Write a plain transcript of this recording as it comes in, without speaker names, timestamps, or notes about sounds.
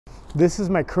This is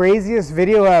my craziest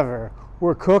video ever.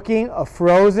 We're cooking a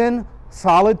frozen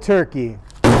solid turkey,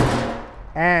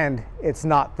 and it's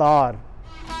not thawed.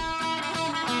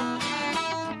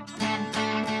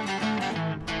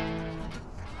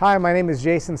 Hi, my name is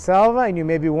Jason Selva, and you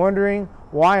may be wondering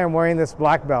why I'm wearing this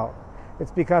black belt.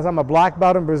 It's because I'm a black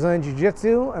belt in Brazilian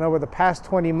Jiu-Jitsu, and over the past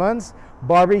 20 months,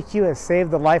 barbecue has saved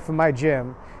the life of my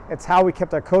gym. It's how we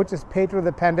kept our coaches paid through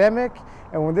the pandemic,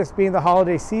 and with this being the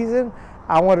holiday season,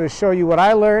 I wanted to show you what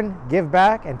I learned, give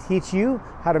back, and teach you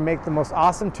how to make the most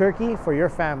awesome turkey for your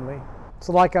family.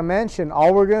 So like I mentioned,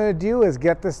 all we're going to do is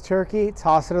get this turkey,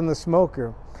 toss it in the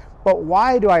smoker. But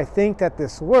why do I think that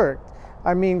this worked?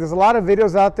 I mean, there's a lot of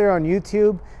videos out there on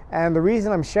YouTube, and the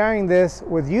reason I'm sharing this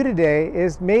with you today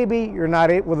is maybe you're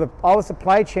not able, with all the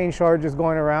supply chain shortages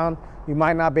going around, you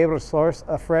might not be able to source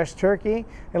a fresh turkey.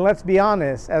 And let's be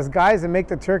honest, as guys that make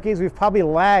the turkeys, we've probably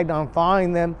lagged on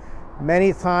thawing them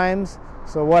many times.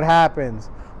 So what happens?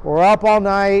 We're up all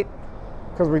night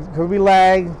because we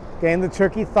lag, getting the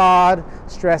turkey thawed,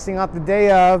 stressing out the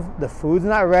day of, the food's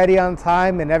not ready on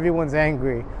time, and everyone's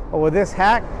angry. But with this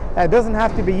hack, that doesn't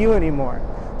have to be you anymore.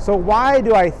 So why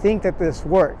do I think that this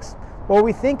works? Well,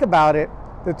 we think about it,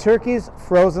 the turkey's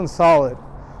frozen solid.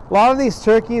 A lot of these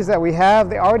turkeys that we have,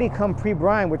 they already come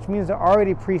pre-brined, which means they're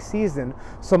already pre-seasoned.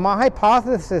 So my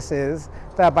hypothesis is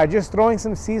that by just throwing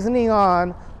some seasoning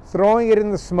on, throwing it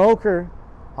in the smoker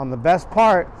on the best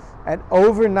part, and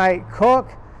overnight cook,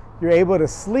 you're able to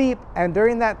sleep, and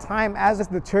during that time, as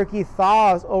the turkey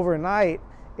thaws overnight,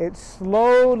 it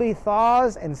slowly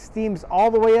thaws and steams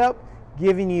all the way up,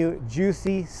 giving you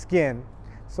juicy skin.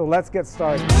 So let's get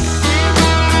started.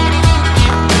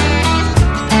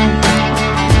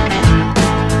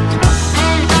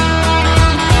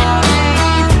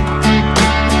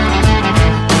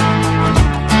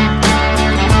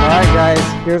 Alright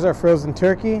guys, here's our frozen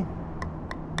turkey.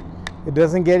 It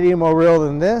doesn't get any more real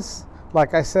than this.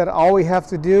 Like I said, all we have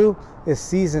to do is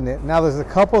season it. Now there's a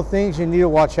couple things you need to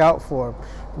watch out for.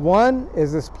 One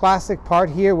is this plastic part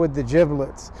here with the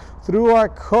giblets. Through our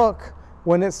cook,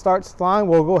 when it starts thawing,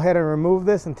 we'll go ahead and remove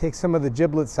this and take some of the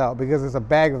giblets out because there's a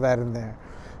bag of that in there.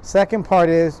 Second part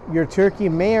is your turkey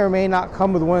may or may not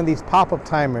come with one of these pop-up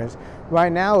timers.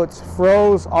 Right now it's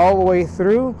froze all the way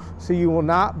through, so you will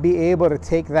not be able to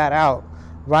take that out.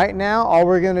 Right now, all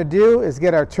we're going to do is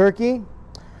get our turkey,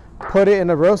 put it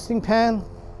in a roasting pan,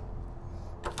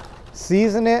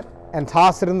 season it, and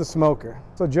toss it in the smoker.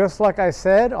 So just like I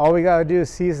said, all we got to do is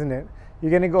season it.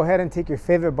 You're going to go ahead and take your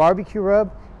favorite barbecue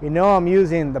rub. You know I'm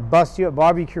using the Bust You Up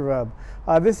barbecue rub.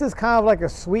 This is kind of like a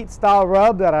sweet style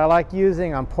rub that I like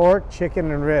using on pork, chicken,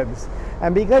 and ribs.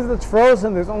 And because it's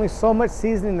frozen, there's only so much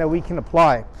seasoning that we can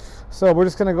apply. So we're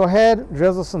just going to go ahead,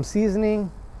 drizzle some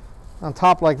seasoning on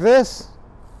top like this,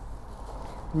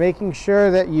 making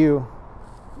sure that you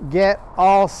get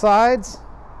all sides.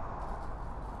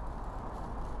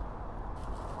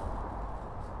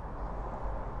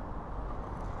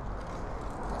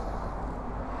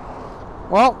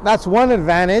 Well, that's one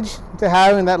advantage to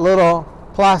having that little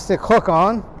plastic hook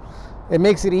on. It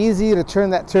makes it easy to turn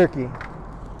that turkey.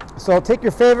 So take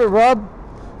your favorite rub.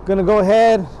 Gonna go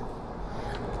ahead,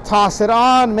 toss it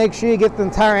on, make sure you get the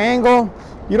entire angle.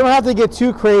 You don't have to get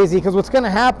too crazy because what's gonna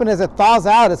happen is it thaws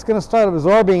out, it's gonna start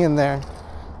absorbing in there.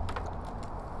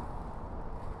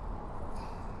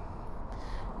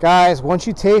 Guys, once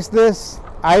you taste this,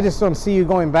 I just don't see you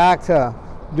going back to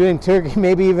doing turkey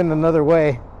maybe even another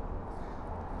way.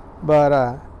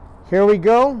 But here we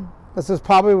go. This is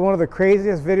probably one of the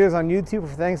craziest videos on YouTube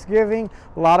for Thanksgiving.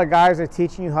 A lot of guys are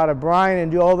teaching you how to brine and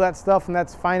do all that stuff, and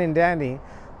that's fine and dandy.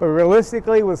 But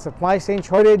realistically, with supply chain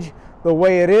shortage the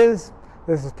way it is,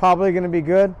 this is probably going to be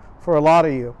good for a lot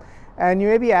of you. And you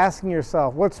may be asking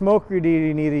yourself, what smoker do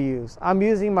you need to use? I'm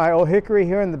using my old hickory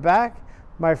here in the back.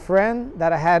 My friend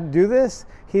that I had do this,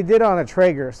 he did on a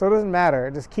Traeger, so it doesn't matter.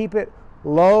 Just keep it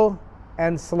low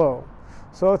and slow.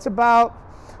 So it's about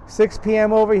 6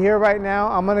 p.m. over here right now.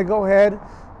 I'm going to go ahead,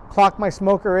 clock my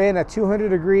smoker in at 200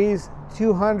 degrees,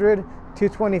 200,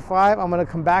 225. I'm going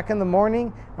to come back in the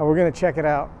morning and we're going to check it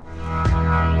out.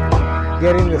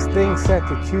 Getting this thing set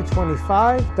to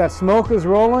 225. That smoke is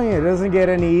rolling. It doesn't get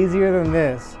any easier than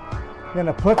this. I'm going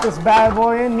to put this bad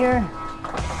boy in here,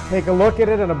 take a look at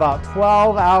it in about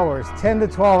 12 hours, 10 to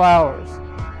 12 hours.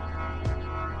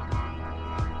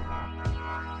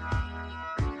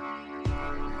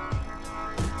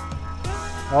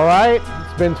 All right,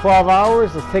 it's been 12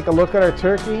 hours. Let's take a look at our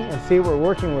turkey and see what we're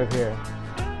working with here.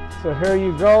 So here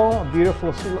you go, a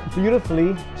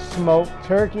beautifully smoked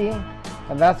turkey.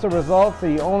 And that's the results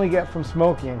that you only get from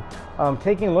smoking.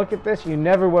 Taking a look at this, you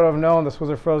never would have known this was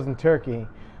a frozen turkey.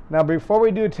 Now, before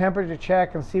we do a temperature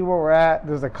check and see where we're at,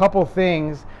 there's a couple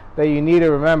things that you need to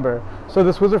remember. So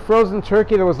this was a frozen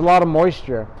turkey. There was a lot of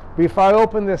moisture. Before I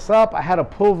opened this up, I had a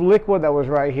pool of liquid that was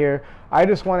right here. I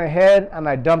just went ahead and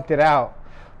I dumped it out.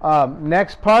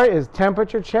 Next part is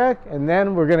temperature check, and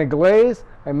then we're going to glaze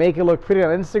and make it look pretty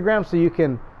on Instagram so you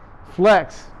can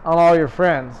flex on all your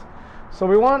friends. So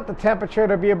we want the temperature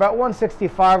to be about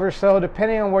 165 or so.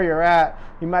 Depending on where you're at,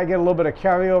 you might get a little bit of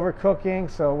carryover cooking.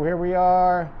 So here we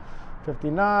are,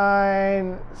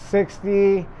 59,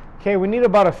 60. Okay, we need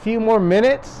about a few more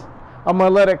minutes. I'm going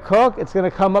to let it cook. It's going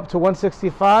to come up to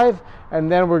 165,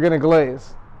 and then we're going to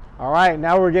glaze. All right,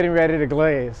 now we're getting ready to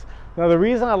glaze. Now, the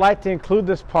reason I like to include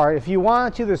this part, if you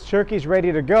want to, this turkey's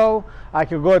ready to go. I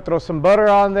could go and throw some butter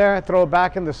on there, throw it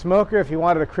back in the smoker if you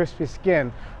wanted a crispy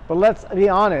skin. But let's be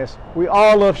honest, we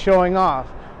all love showing off.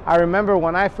 I remember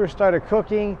when I first started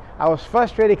cooking, I was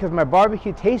frustrated because my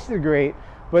barbecue tasted great,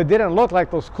 but it didn't look like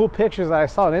those cool pictures that I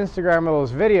saw on Instagram or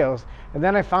those videos. And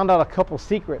then I found out a couple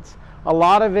secrets. A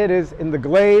lot of it is in the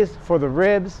glaze for the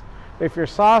ribs. If you're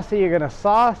saucy, you're going to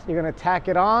sauce, you're going to tack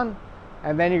it on,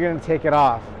 and then you're going to take it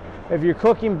off. If you're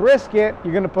cooking brisket,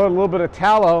 you're going to put a little bit of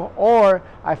tallow, or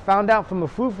I found out from a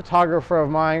food photographer of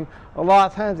mine, a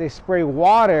lot of times they spray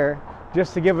water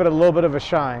just to give it a little bit of a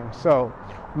shine. So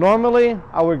normally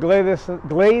I would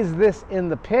glaze this in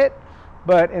the pit,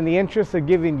 but in the interest of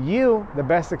giving you the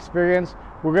best experience,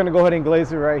 we're going to go ahead and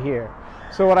glaze it right here.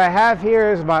 So what I have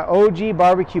here is my OG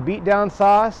barbecue beatdown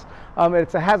sauce.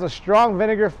 It has a strong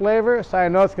vinegar flavor, so I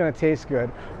know it's going to taste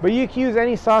good. But you can use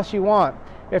any sauce you want.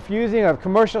 If you're using a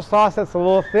commercial sauce that's a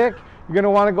little thick, you're going to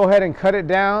want to go ahead and cut it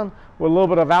down with a little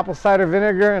bit of apple cider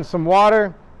vinegar and some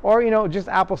water, or just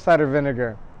apple cider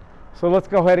vinegar. So let's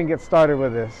go ahead and get started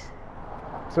with this.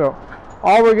 So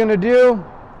all we're going to do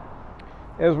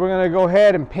is we're going to go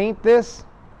ahead and paint this,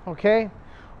 okay?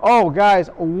 Oh, guys,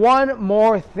 one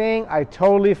more thing I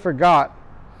totally forgot.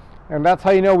 And that's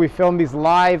how you know we film these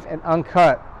live and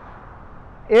uncut.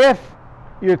 If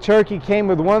your turkey came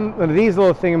with one of these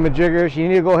little thingamajiggers, you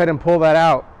need to go ahead and pull that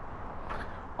out.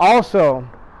 Also,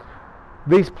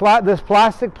 this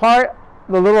plastic part,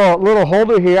 the little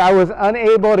holder here, I was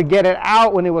unable to get it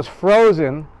out when it was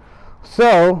frozen.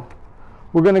 So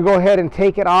we're going to go ahead and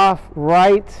take it off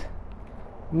right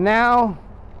now.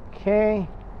 Okay.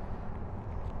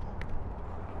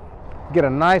 Get a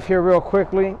knife here real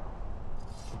quickly.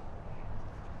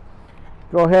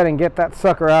 Go ahead and get that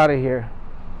sucker out of here.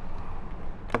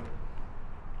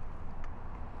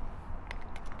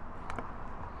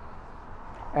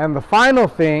 And the final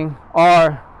thing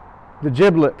are the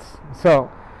giblets. So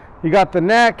you got the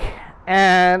neck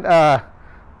and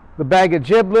the bag of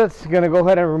giblets. You're going to go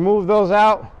ahead and remove those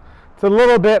out. It's a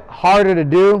little bit harder to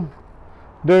do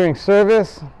during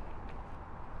service.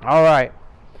 All right,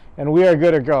 and we are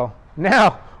good to go.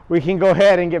 Now we can go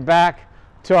ahead and get back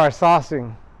to our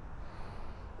saucing.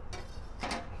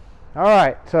 All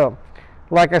right, so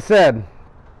like I said,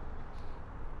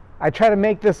 I try to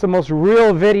make this the most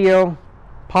real video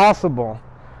possible.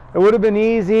 It would have been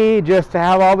easy just to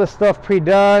have all this stuff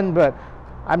pre-done, but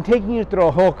I'm taking you through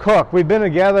a whole cook. We've been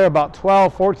together about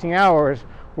 12, 14 hours,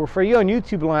 where for you on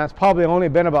YouTube land, it's probably only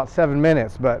been about 7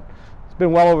 minutes, but it's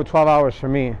been well over 12 hours for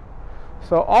me.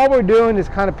 So all we're doing is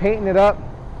kind of painting it up,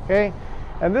 okay?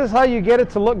 And this is how you get it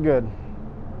to look good.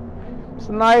 It's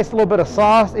a nice little bit of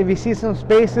sauce. If you see some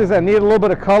spaces that need a little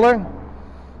bit of color,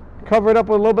 cover it up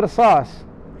with a little bit of sauce.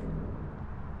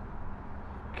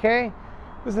 Okay?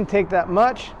 Doesn't take that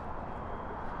much.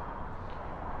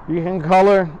 You can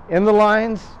color in the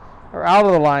lines or out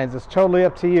of the lines. It's totally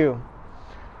up to you.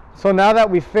 So now that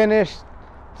we finished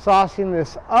saucing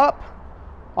this up,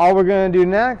 all we're going to do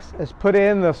next is put it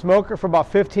in the smoker for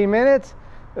about 15 minutes.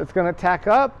 It's going to tack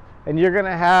up, and you're going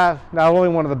to have not only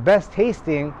one of the best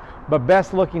tasting, but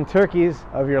best looking turkeys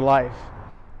of your life.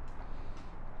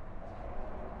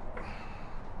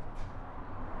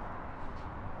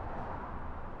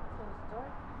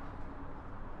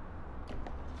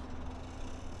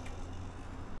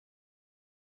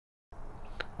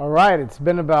 All right, it's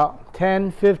been about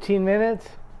 10-15 minutes.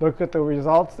 Look at the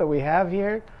results that we have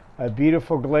here. A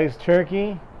beautiful glazed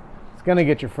turkey. It's gonna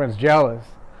get your friends jealous.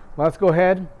 Let's go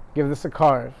ahead, give this a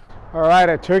carve. All right,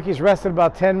 our turkey's rested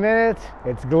about 10 minutes.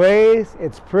 It's glazed,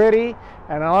 it's pretty,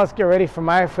 and now let's get ready for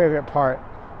my favorite part.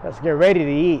 Let's get ready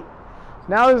to eat.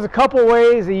 Now there's a couple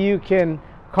ways that you can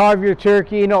carve your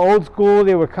turkey. You know, old school,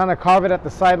 they would kind of carve it at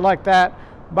the side like that,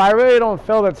 but I really don't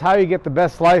feel that's how you get the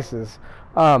best slices.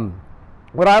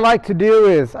 What I like to do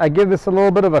is I give this a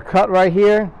little bit of a cut right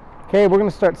here. Okay, we're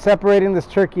gonna start separating this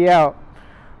turkey out.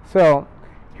 So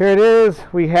here it is.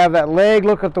 We have that leg.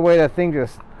 Look at the way that thing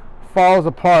just falls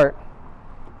apart.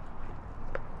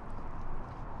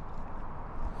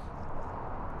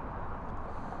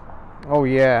 Oh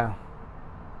yeah.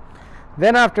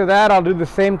 Then after that, I'll do the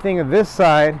same thing on this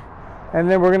side, and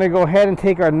then we're gonna go ahead and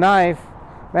take our knife.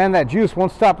 Man, that juice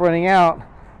won't stop running out,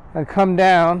 and come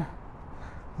down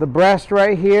the breast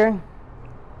right here.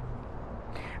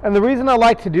 And the reason I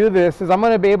like to do this is I'm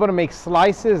gonna be able to make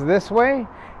slices this way.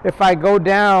 If I go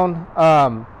down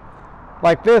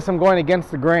like this, I'm going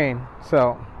against the grain.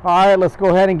 So, all right, let's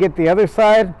go ahead and get the other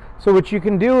side. So what you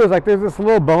can do is, like, there's this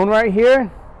little bone right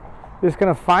here. You're just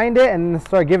gonna find it and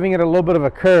start giving it a little bit of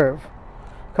a curve.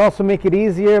 You can also make it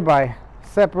easier by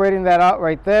separating that out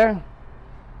right there.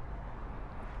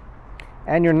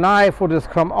 And your knife will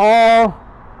just come all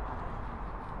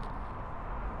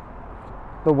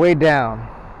the way down.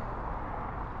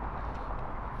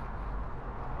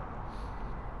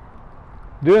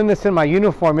 Doing this in my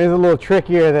uniform is a little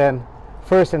trickier than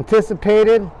first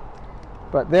anticipated,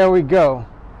 but there we go.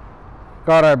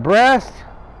 Got our breast.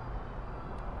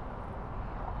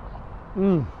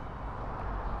 So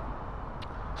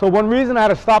one reason I had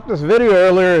to stop this video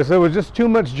earlier is there was just too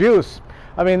much juice.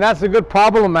 I mean, that's a good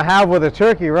problem I have with a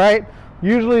turkey, right?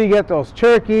 Usually you get those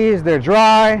turkeys, they're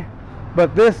dry,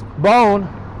 but this bone,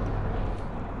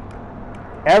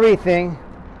 everything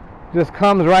just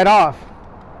comes right off.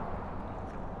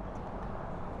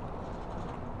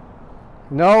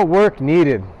 No work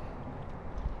needed.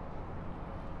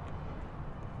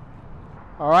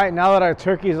 All right, now that our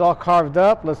turkey is all carved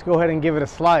up, let's go ahead and give it a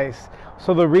slice.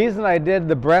 So the reason I did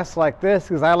the breast like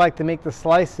this is I like to make the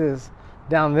slices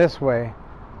down this way.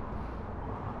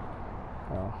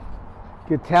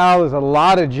 You can tell there's a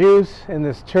lot of juice in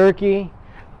this turkey.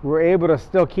 We're able to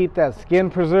still keep that skin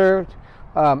preserved.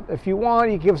 If you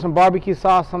want, you can give some barbecue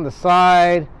sauce on the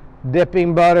side,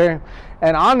 dipping butter.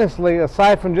 And honestly,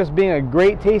 aside from just being a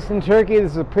great tasting turkey,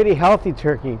 this is a pretty healthy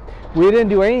turkey. We didn't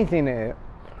do anything to it.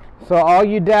 So all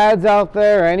you dads out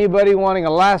there, or anybody wanting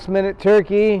a last minute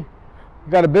turkey,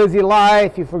 you got a busy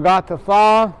life, you forgot to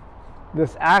thaw,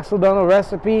 this accidental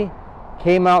recipe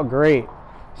came out great.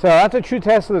 So that's a true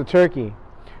test of the turkey.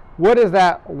 What does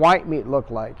that white meat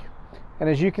look like? And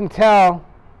as you can tell,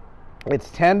 it's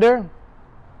tender,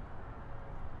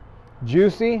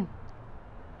 juicy.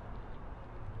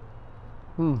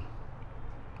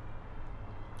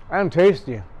 And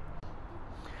tasty.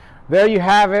 There you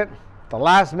have it. The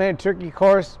last minute turkey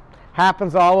course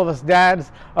happens to all of us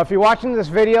dads. If you're watching this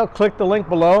video, click the link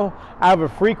below. I have a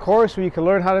free course where you can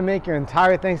learn how to make your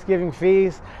entire Thanksgiving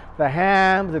feast. The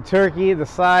ham, the turkey, the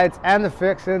sides, and the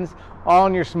fixings all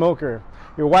in your smoker.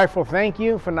 Your wife will thank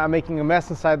you for not making a mess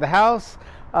inside the house.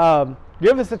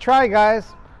 Give this a try,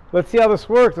 guys. Let's see how this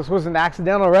works. This was an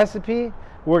accidental recipe.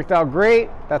 Worked out great.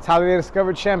 That's how they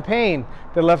discovered champagne.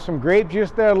 They left some grape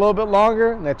juice there a little bit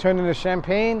longer, and that turned into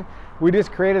champagne. We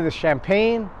just created the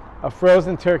champagne of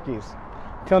frozen turkeys.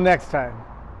 Till next time.